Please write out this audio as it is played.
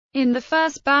In the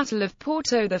First Battle of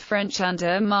Porto, the French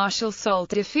under Marshal Soult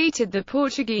defeated the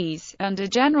Portuguese, under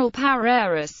General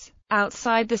Paredes,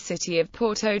 outside the city of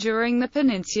Porto during the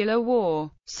Peninsular War.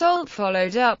 Soult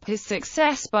followed up his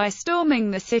success by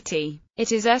storming the city.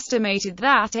 It is estimated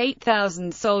that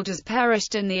 8,000 soldiers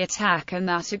perished in the attack and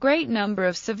that a great number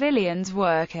of civilians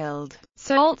were killed.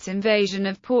 Soult's invasion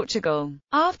of Portugal.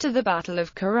 After the Battle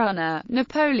of Corunna,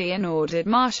 Napoleon ordered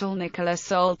Marshal Nicolas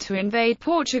Soult to invade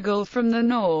Portugal from the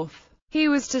north. He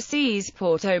was to seize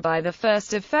Porto by the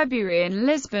 1st of February and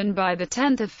Lisbon by the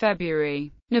 10th of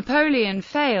February. Napoleon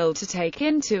failed to take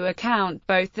into account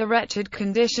both the wretched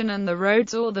condition and the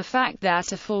roads or the fact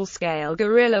that a full-scale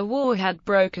guerrilla war had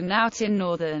broken out in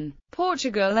northern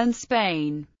Portugal and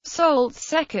Spain. Soult's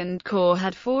Second Corps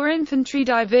had 4 infantry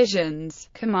divisions,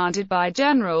 commanded by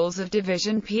generals of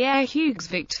division Pierre Hugues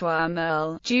Victoire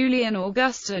Merle, Julien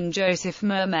Auguste and Joseph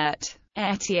Mermet,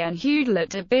 Etienne Houdelet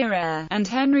de Biraire, and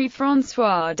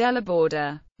Henri-François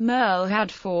Delaborde. Merle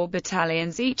had 4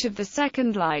 battalions each of the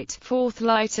 2nd Light, 4th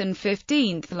Light and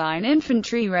 15th Line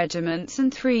infantry regiments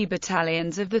and 3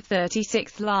 battalions of the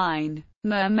 36th Line.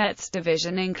 Mermet's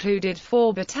division included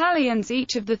 4 battalions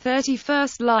each of the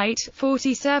 31st Light,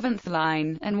 47th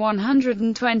Line, and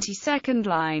 122nd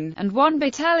Line, and 1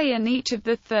 battalion each of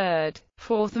the 3rd,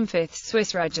 4th and 5th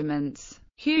Swiss regiments.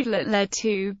 Houdelet led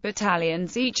 2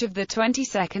 battalions each of the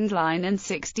 22nd Line and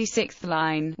 66th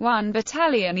Line, 1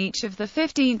 battalion each of the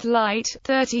 15th Light,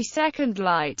 32nd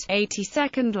Light,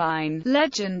 82nd Line,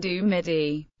 Legion du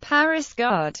Midi, Paris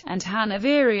Guard, and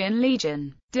Hanoverian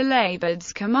Legion.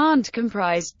 Delaborde's command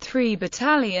comprised 3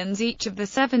 battalions each of the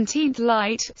 17th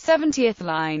Light, 70th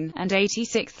Line, and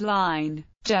 86th Line.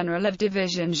 General of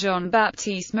Division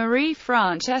Jean-Baptiste Marie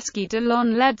Franceschi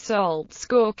Delaune led Soult's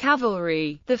Corps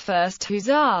Cavalry, the 1st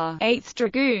Hussar, 8th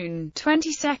Dragoon,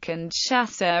 22nd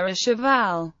Chasseurs à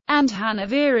Cheval, and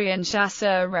Hanoverian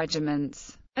Chasseur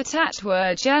regiments. Attached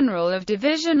were General of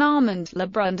Division Armand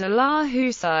Lebrun de la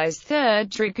Houssaye's 3rd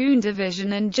Dragoon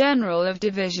Division and General of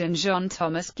Division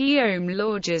Jean-Thomas Guillaume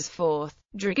Lorge's 4th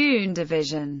Dragoon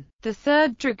Division. The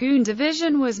 3rd Dragoon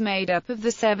Division was made up of the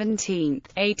 17th,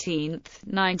 18th,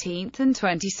 19th and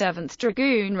 27th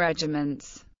Dragoon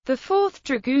Regiments. The 4th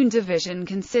Dragoon Division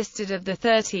consisted of the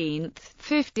 13th,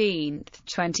 15th,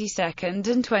 22nd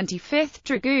and 25th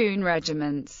Dragoon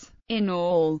Regiments. In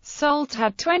all, Soult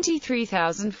had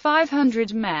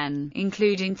 23,500 men,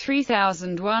 including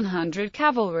 3,100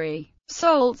 cavalry.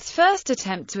 Soult's first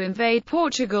attempt to invade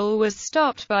Portugal was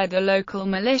stopped by the local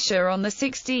militia on the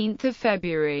 16th of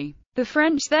February. The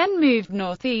French then moved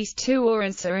northeast to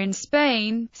Orense in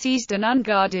Spain, seized an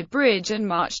unguarded bridge and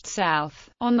marched south.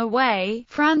 On the way,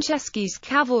 Franceschi's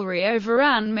cavalry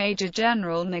overran Major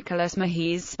General Nicolas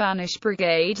Mejía's Spanish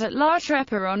brigade at La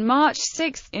Trepa on March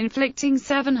 6, inflicting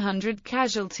 700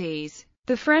 casualties.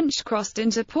 The French crossed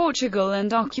into Portugal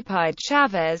and occupied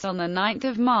Chaves on the 9th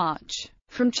of March.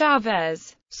 From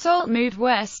Chaves, Soult moved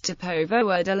west to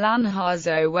Povoa de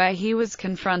Lanjazo, where he was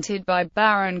confronted by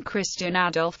Baron Christian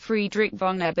Adolf Friedrich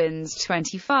von Ebens'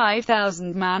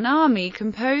 25,000-man army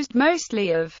composed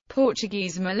mostly of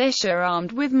Portuguese militia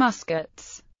armed with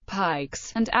muskets,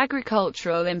 pikes, and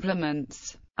agricultural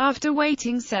implements. After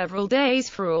waiting several days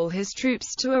for all his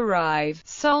troops to arrive,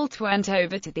 Soult went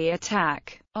over to the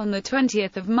attack. On the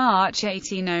 20th of March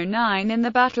 1809 in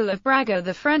the Battle of Braga,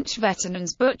 the French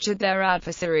veterans butchered their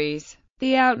adversaries.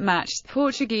 The outmatched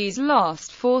Portuguese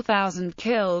lost 4,000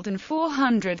 killed and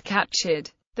 400 captured.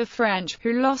 The French,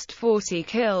 who lost 40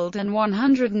 killed and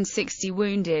 160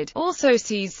 wounded, also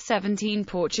seized 17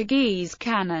 Portuguese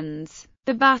cannons.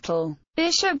 The battle.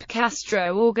 Bishop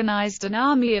Castro organized an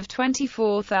army of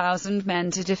 24,000 men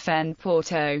to defend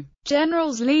Porto.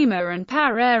 Generals Lima and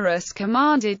Paredes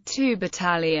commanded 2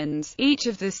 battalions, each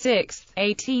of the 6th,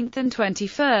 18th and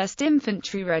 21st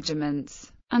Infantry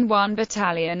Regiments, and 1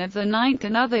 battalion of the 9th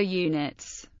and other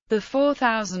units. The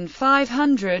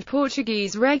 4,500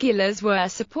 Portuguese regulars were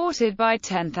supported by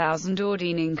 10,000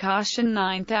 Ordnungshut and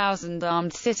 9,000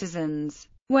 armed citizens.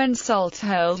 When Soult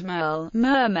hurled Merle,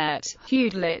 Mermet,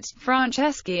 Houdelet,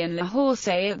 Franceschi and La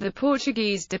Houssaye at the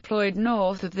Portuguese deployed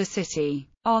north of the city,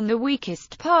 on the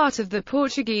weakest part of the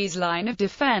Portuguese line of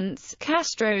defense,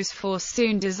 Castro's force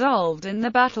soon dissolved and the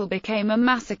battle became a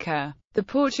massacre. The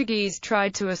Portuguese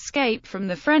tried to escape from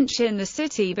the French in the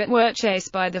city but were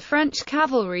chased by the French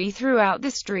cavalry throughout the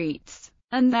streets,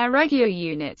 and their regular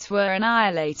units were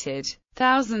annihilated.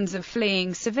 Thousands of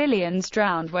fleeing civilians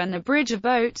drowned when the bridge of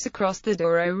boats across the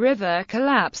Douro River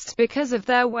collapsed because of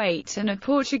their weight and of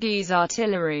Portuguese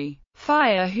artillery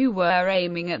fire who were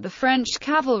aiming at the French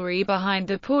cavalry behind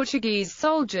the Portuguese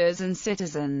soldiers and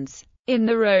citizens. In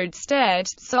the roadstead,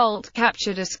 Soult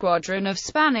captured a squadron of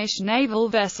Spanish naval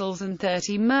vessels and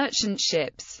 30 merchant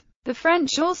ships. The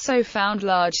French also found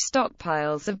large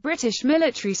stockpiles of British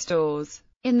military stores.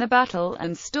 In the battle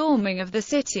and storming of the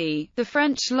city, the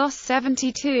French lost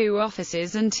 72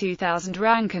 officers and 2,000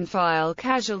 rank-and-file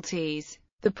casualties.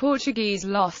 The Portuguese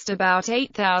lost about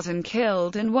 8,000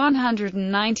 killed and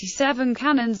 197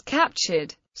 cannons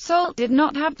captured. Soult did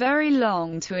not have very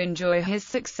long to enjoy his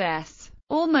success.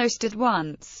 Almost at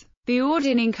once, the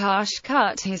Ordnungskarte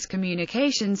cut his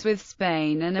communications with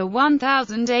Spain, and a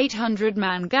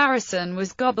 1,800-man garrison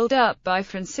was gobbled up by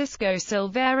Francisco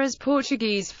Silveira's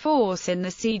Portuguese force in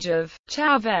the siege of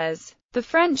Chaves. The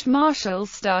French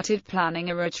marshals started planning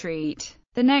a retreat.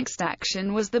 The next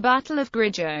action was the Battle of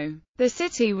Grijó. The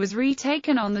city was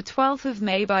retaken on the 12th of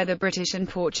May by the British and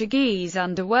Portuguese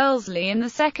under Wellesley in the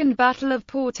Second Battle of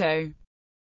Porto.